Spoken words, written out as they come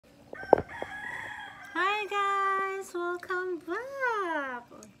Hi guys, welcome back.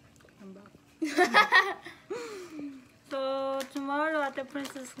 Welcome back. So tomorrow Ate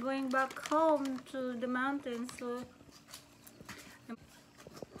Princess is going back home to the mountains. But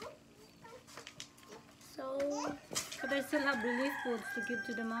I still have relief foods to give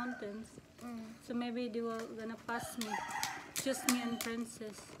to the mountains. So maybe they will gonna pass me, just me and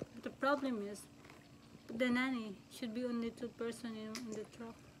Princess. But the problem is, the nanny should be only 2 persons in the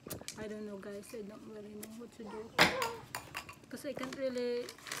truck. I don't know, guys. I don't really know what to do because I can't really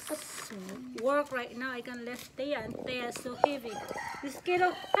work right now. I can lift Thea, and Thea is so heavy. This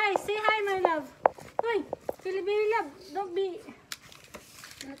kiddo, hi, say hi, my love. Hoy, baby love, don't be.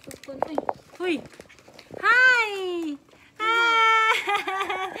 Hoy, hi.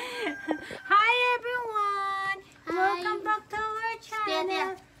 Hi everyone. Hi. Welcome back to our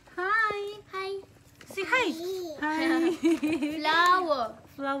channel. Hi. Hi. Say hi. Hi. Flower.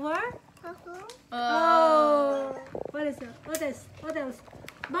 Flower? Oh. What is it? What else?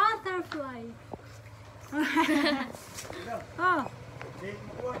 Butterfly. Oh.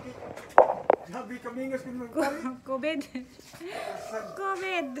 COVID.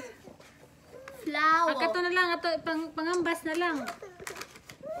 COVID. Flower. Kato na lang, ato pangambas na lang.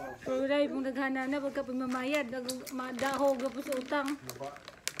 Pero dahil pong naghana na, pagka pagmamayad, madahog na po sa utang.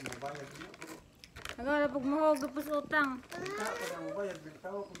 Nagala pag mahog na po sa utang.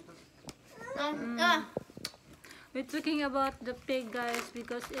 We're talking about the pig, guys,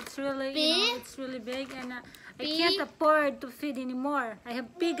 because it's really, it's really big, and I can't afford to feed anymore. I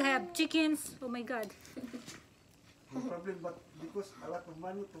have pig, I have chickens. Oh my God. No problem, but because a lot of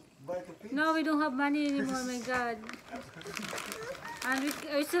money to buy the pigs. No, we don't have money anymore. Oh my God. And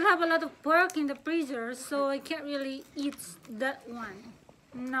we still have a lot of pork in the freezer, so I can't really eat that one.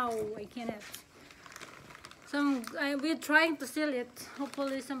 No, I cannot. So we're trying to sell it.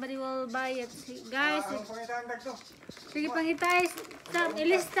 Hopefully somebody will buy it. Guys, sige pangitay.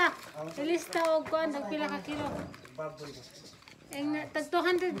 Ilista. Ilista o kuan pila ka kilo. Tag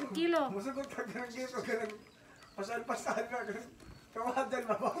 200 kilo. Musugot ka ganang dito, ganang pasan-pasan na, ganang kawadan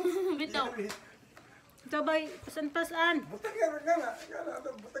na ba? Bitaw. Ito ba, pasan-pasan? Butang gana,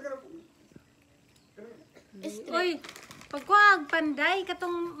 butang gana. Uy, pagkuhag, panday,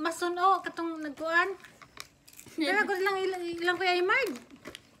 katong masuno, katong nagkuhan. Kaya ko lang ilang kuya imard.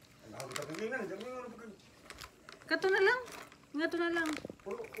 Kato na lang. Ngato na lang.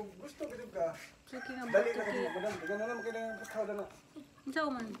 Gusto ko ka. Checking ang Dali bato. na kasi, madam. Gano'n naman kailangan kasawda na. Saan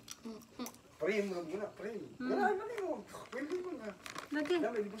man? Prim mo muna, prim. Gano'n, mali mo. Welding mo na. Lagi.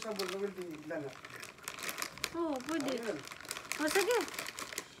 Dami, di po sabon na welding igla na. Oo, pwede. O, sige.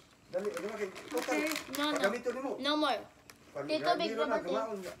 Dali, ano ba kayo? Okay. Pagamito ni mo. No more. Dito, big babat eh.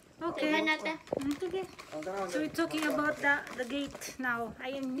 Okay. Tignan natin. Sige. So we're talking about the gate now.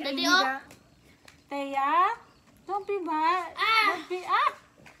 I need oh. Thea, don't be bad. Don't be,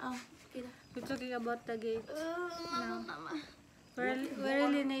 Oh, kita. We're talking about the gate. Mama. We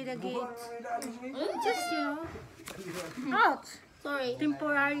really need a gate. Just, you know, out. Sorry.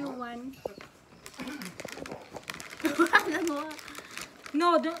 Temporary one. Ano mo?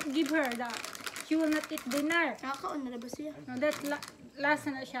 No, don't give her that. She will not eat dinner. Nakakaon na ba siya? No, that last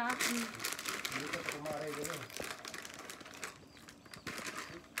na siya.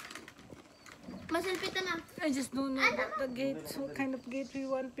 Masilpitan na. I just don't know about the gate, what kind of gate we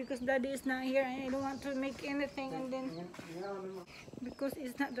want, because Daddy is not here and I don't want to make anything, and then because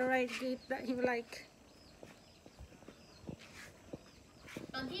it's not the right gate that he like.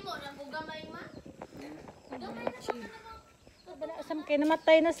 Paghimo na ko gamay ma. Gamay na siya naman. Asam kay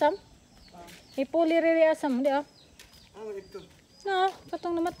namatay na sam. May puli riri asam, di ah. Ito. No,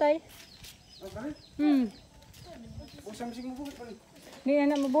 katong namatay. Usam sing mo pa rin. Di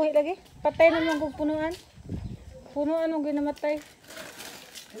na mabuhi lagi. Patay na lang kung punuan. Punuan ang ginamatay.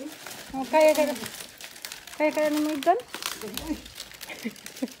 Oh, kaya naman ito.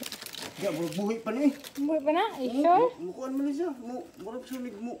 Ya, buhi pa ni. Buhi pa na? Sure? Mukuan man siya. Murag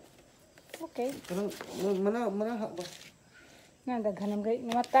sulig mo. Okay. Karang manaha ba? Nadaghanam gay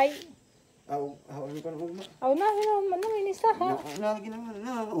namatay. Aw, ano pa mo ma? Aw na, inisa ha. Nalagi naman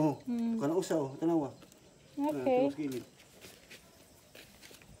na. Oh. Kana usaw, tanawa. Okay.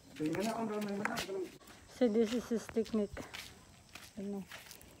 So this is his technique. Ano?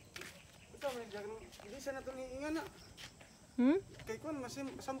 Hindi sa nato ni ingana. Kay kuan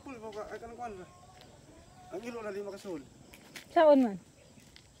masampul mo ka ay kanang kuan ba? Ang ilo na di makasul. Saan man?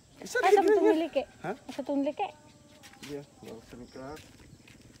 Isa Asa itong liki? Ha? Asa itong liki? Diya, bago sa mikra.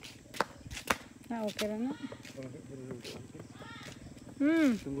 Okay na na.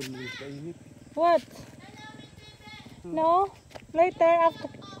 Tunggu mo sa init. What? No? Later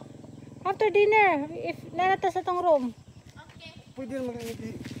after. After dinner, if narata sa tong room. Okay. Pwede na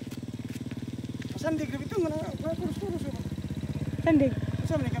mag-initi. Sandig, grabe ito. Kurus-kurus. Sandig.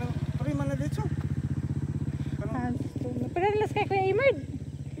 Saan ka na? Pari man na dito. Pero lalas kay Kuya Imard.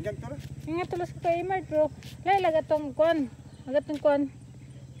 Hinggang to ra. Nga tulos ko Kuya Imard, bro. Lay lagatong kuan. Lagatong kuan.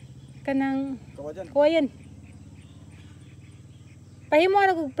 Kanang Kawajan. kawayan. Pahimo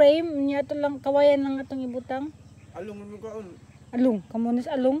na kog frame niya to lang kawayan lang atong ibutang. Along mo kaon. Along, kamunis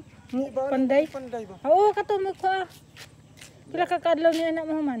along. Iba, Panday. Panday ba? Oo, kato mo ko. Pila ka kadlaw ni anak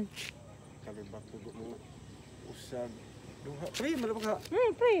mo man. Kalibak tugo mo. Usag. Duha. Pre, malapag ha.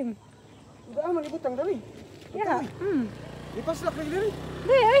 Frame. Daan man ibutang dali. Yeah. Ipas lang lagi dali.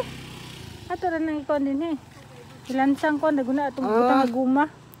 Di ay. Ato ra nang ikon din eh. Ilansang ko naguna atong butang nga guma.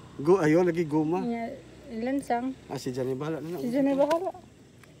 Go ayo lagi guma. Nya ilansang. Si Jani bahala na. Si Johnny bahala.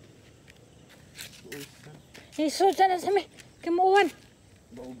 Isu sana sa mi. Kemuan.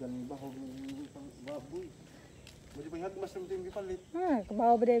 Baugan bahog baboy. Mo di payhat mas ting gipalit.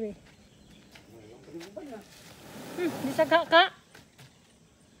 Kabaw ba debe? Di sa ka.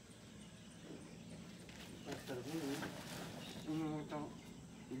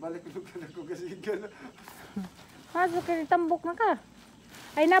 Ibalik ko ko kasi gana. So kay tambok na ka.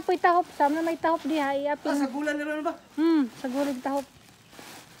 Ay napoy tahop, sama may tahop diha iapin. Sa gulan na ron ba? Sa gulig tahop.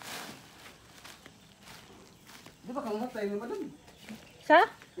 Di ba kamatay ni madam? Sa?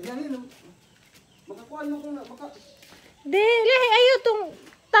 Yan ni makakuan mo ko na maka. Di lahi ayo tong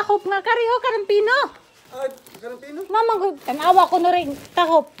tahop nga kariho karang pino. Ay, kanang pino. Mama gud tanawa ko no ring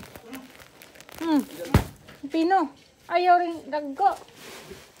tahop. Pino. Ayaw ring dagko.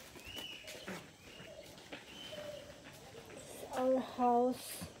 Our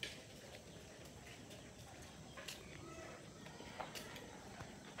house.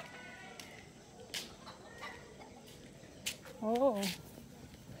 Oh.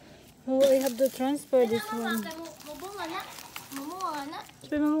 Oh, I have to transfer this one. Mubunga na. Mubunga na.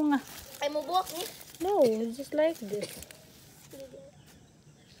 Sabi mo nga. Ay mubuak ni. No, it's just like this.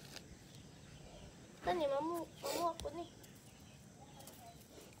 Tani mamuak ko ni.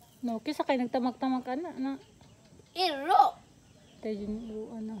 No, kisa kay nagtamag-tamag ka na. Iro. Tayo yun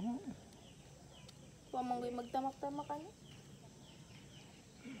luan na ho. Wa manggoy magtamak-tamak ka ni.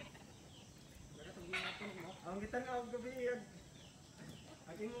 Ang kita nga gabi yan.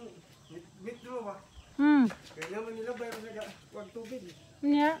 Aking mitro ba? Kaya naman nila ba yung wag tubig.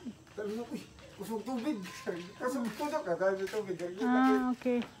 Yeah. Sabi mo, uy, kusog tubig. Kasog tudok ka, dahil may tubig.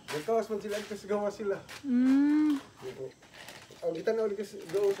 Okay. Nagkawas man sila, kasi gawa sila. Ang kita na ulit kasi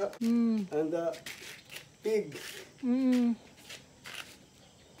gawa sa and pig.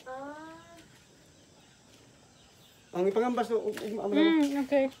 Ang ipangambas no,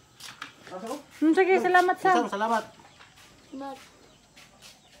 Okay. aso? Sige, salamat sa. Salamat. Mat.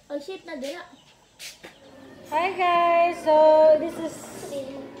 Ang shape na dira. Hi guys, so this is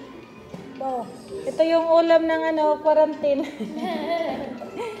ito yung ulam ng quarantine.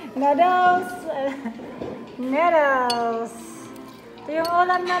 Noodles. Noodles. Ito yung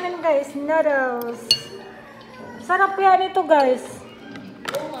ulam namin guys, noodles. Sarap yan ito guys.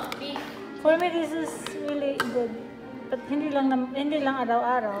 For me this is really good. But hindi lang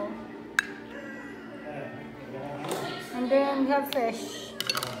araw-araw. And then we have fish.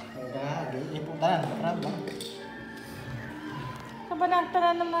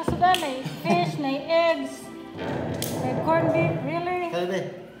 Kabanagtanan ng mga sudan, may fish, may eggs, may corned beef, really?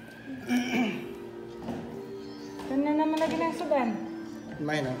 Ito na naman lagi ng sudan.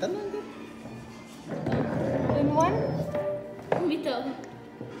 Main ang tanan. In one? Bitaw.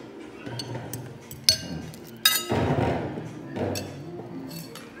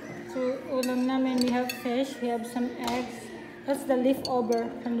 So, ulam namin, we have fish, we have some eggs. That's the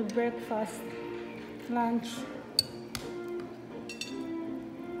leftover from the breakfast, lunch.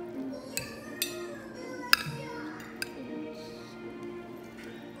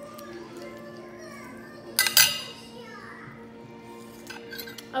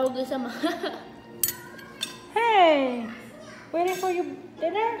 Awag sama. Hey! Waiting for your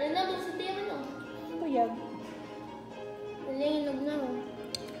dinner? Nana mo sa tiyan no. Buyag. Linog na oh.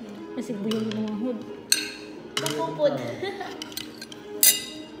 Kasi buyag yung mga hood. Kapupod.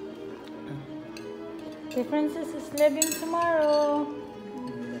 Okay, Princess is leaving tomorrow.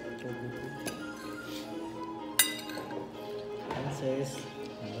 Princess.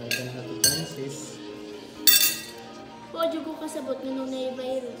 Welcome happy Princess. Pwede ko kasabot nga nung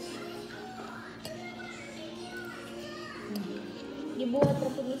na-virus. Gibuhat ra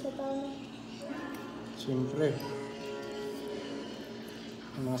pud sa taon. Siyempre.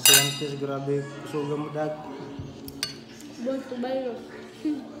 Ang mga scientist, grabe, kusugan mo dag. Born to virus.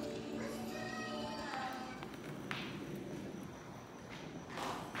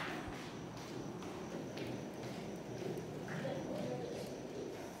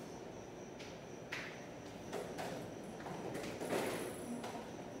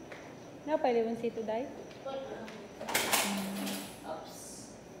 Nga pwede mo sito dahil? Oops.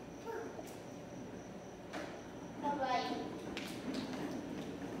 Bye-bye.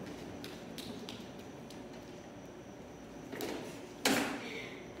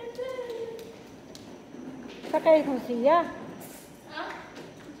 Sakay ko siya.